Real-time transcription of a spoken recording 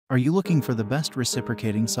Are you looking for the best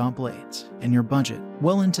reciprocating saw blades and your budget?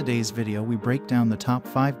 Well, in today's video we break down the top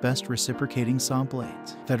 5 best reciprocating saw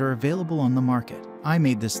blades that are available on the market. I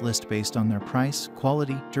made this list based on their price,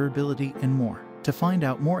 quality, durability, and more. To find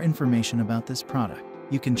out more information about this product,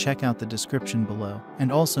 you can check out the description below,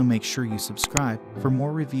 and also make sure you subscribe for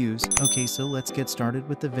more reviews. Okay, so let's get started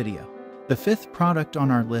with the video. The 5th product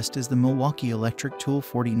on our list is the Milwaukee Electric Tool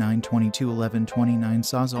 49221129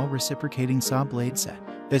 Sawzall Reciprocating Saw Blade Set.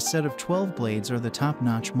 This set of 12 blades are the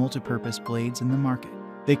top-notch multipurpose blades in the market.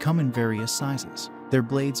 They come in various sizes. Their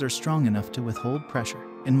blades are strong enough to withhold pressure.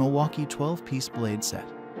 In Milwaukee 12-piece blade set,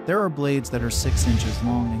 there are blades that are 6 inches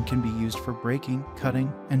long and can be used for breaking, cutting,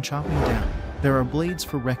 and chopping down. There are blades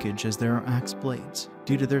for wreckage, as there are axe blades.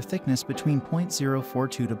 Due to their thickness between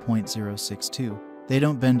 0.042 to 0.062, they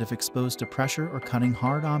don't bend if exposed to pressure or cutting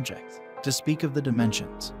hard objects. To speak of the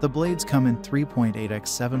dimensions, the blades come in 3.8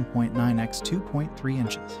 x 7.9 x 2.3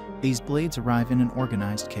 inches. These blades arrive in an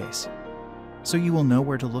organized case, so you will know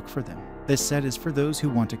where to look for them. This set is for those who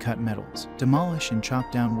want to cut metals, demolish and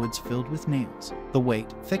chop down woods filled with nails. The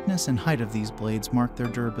weight, thickness, and height of these blades mark their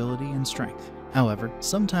durability and strength. However,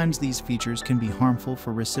 sometimes these features can be harmful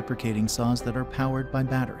for reciprocating saws that are powered by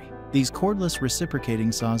battery. These cordless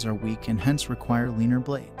reciprocating saws are weak and hence require leaner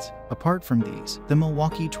blades. Apart from these, the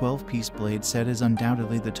Milwaukee 12-piece blade set is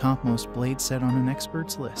undoubtedly the topmost blade set on an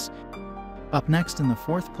expert's list. Up next in the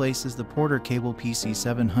 4th place is the Porter Cable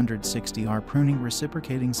PC760R Pruning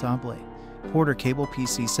Reciprocating Saw Blade. Porter Cable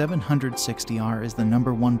PC760R is the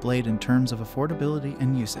 #1 blade in terms of affordability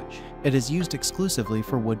and usage. It is used exclusively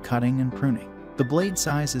for wood cutting and pruning. The blade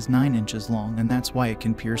size is 9 inches long, and that's why it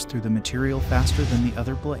can pierce through the material faster than the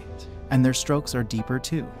other blades. And their strokes are deeper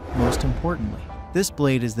too. Most importantly, this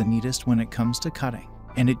blade is the neatest when it comes to cutting,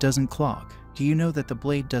 and it doesn't clog. Do you know that the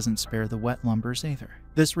blade doesn't spare the wet lumbers either?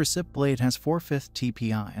 This Recip blade has 4/5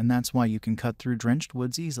 TPI, and that's why you can cut through drenched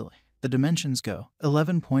woods easily. The dimensions go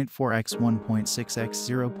 11.4 x 1.6 x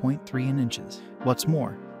 0.3 inches. What's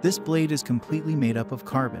more, this blade is completely made up of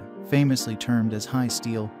carbon, famously termed as high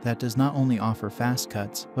steel, that does not only offer fast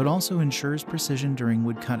cuts, but also ensures precision during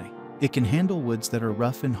wood cutting. It can handle woods that are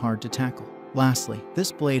rough and hard to tackle. Lastly,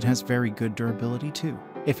 this blade has very good durability too.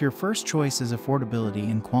 If your first choice is affordability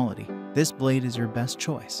and quality, this blade is your best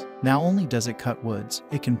choice. Not only does it cut woods,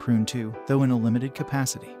 it can prune too, though in a limited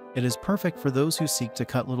capacity. It is perfect for those who seek to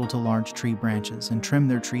cut little to large tree branches and trim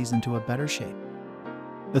their trees into a better shape.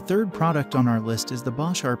 The 3rd product on our list is the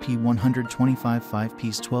Bosch RP125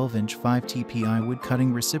 5-piece 12-inch 5 TPI wood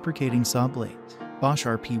cutting reciprocating saw blades. Bosch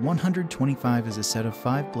RP125 is a set of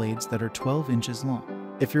 5 blades that are 12 inches long.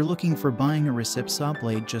 If you're looking for buying a Recip saw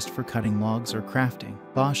blade just for cutting logs or crafting,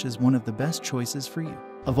 Bosch is one of the best choices for you.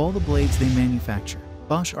 Of all the blades they manufacture,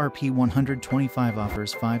 Bosch RP125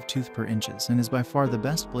 offers 5 tooth per inches and is by far the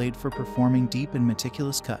best blade for performing deep and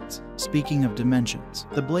meticulous cuts. Speaking of dimensions,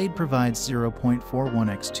 the blade provides 0.41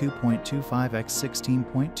 x 2.25 x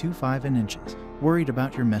 16.25 inches. Worried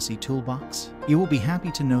about your messy toolbox? You will be happy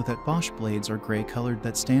to know that Bosch blades are gray-colored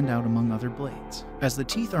that stand out among other blades, as the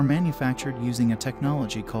teeth are manufactured using a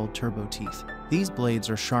technology called turbo teeth. These blades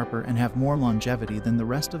are sharper and have more longevity than the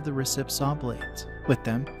rest of the Recip saw blades. With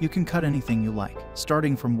them, you can cut anything you like,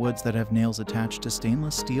 starting from woods that have nails attached to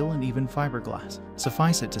stainless steel and even fiberglass.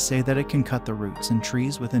 Suffice it to say that it can cut the roots and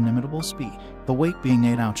trees with inimitable speed. The weight being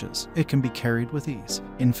 8 ounces, it can be carried with ease.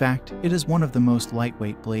 In fact, it is one of the most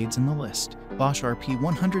lightweight blades in the list. Bosch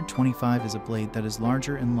RP125 is a blade that is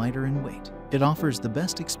larger and lighter in weight. It offers the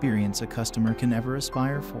best experience a customer can ever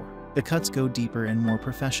aspire for. The cuts go deeper and more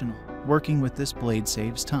professional. Working with this blade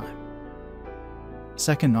saves time.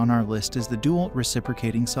 2nd on our list is the DeWalt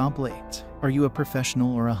Reciprocating Saw Blades. Are you a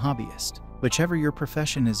professional or a hobbyist? Whichever your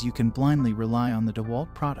profession is, you can blindly rely on the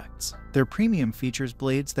DeWalt products. Their premium features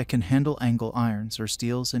blades that can handle angle irons or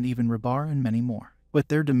steels and even rebar and many more. With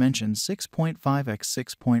their dimensions 6.5 x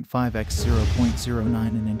 6.5 x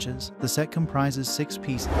 0.09 inches, the set comprises 6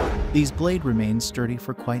 pieces. These blades remain sturdy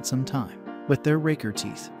for quite some time. With their raker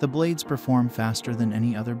teeth, the blades perform faster than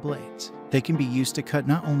any other blades. They can be used to cut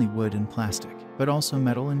not only wood and plastic, but also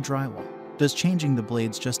metal and drywall. Does changing the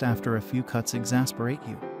blades just after a few cuts exasperate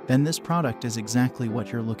you? Then this product is exactly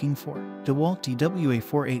what you're looking for. DeWalt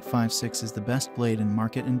DWA4856 is the best blade in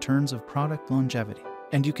market in terms of product longevity,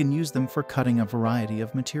 and you can use them for cutting a variety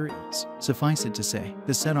of materials. Suffice it to say,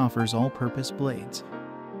 the set offers all-purpose blades.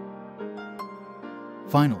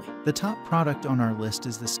 Finally, the top product on our list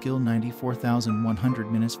is the Skil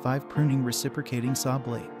 94100-5 Pruning Reciprocating Saw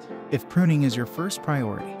Blades. If pruning is your first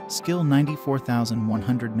priority, Skil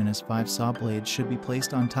 94100-5 saw blades should be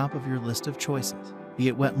placed on top of your list of choices. be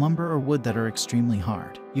it wet lumber or wood that are extremely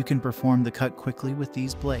hard. You can perform the cut quickly with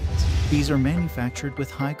these blades. These are manufactured with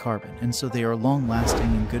high carbon, and so they are long-lasting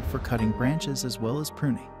and good for cutting branches as well as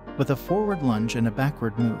pruning. With a forward lunge and a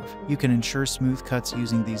backward move, you can ensure smooth cuts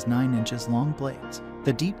using these 9 inches long blades.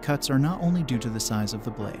 The deep cuts are not only due to the size of the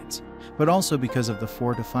blades, but also because of the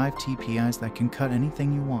 4 to 5 TPIs that can cut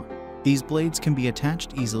anything you want. These blades can be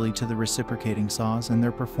attached easily to the reciprocating saws, and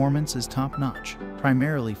their performance is top-notch,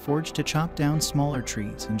 primarily forged to chop down smaller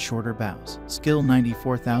trees and shorter boughs. Skill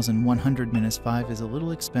 94,100-5 is a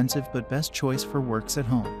little expensive, but best choice for works at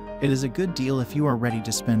home. It is a good deal if you are ready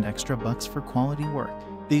to spend extra bucks for quality work.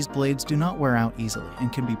 These blades do not wear out easily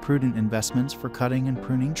and can be prudent investments for cutting and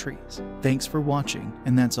pruning trees. Thanks for watching,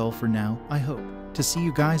 and that's all for now. I hope to see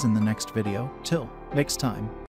you guys in the next video. Till next time.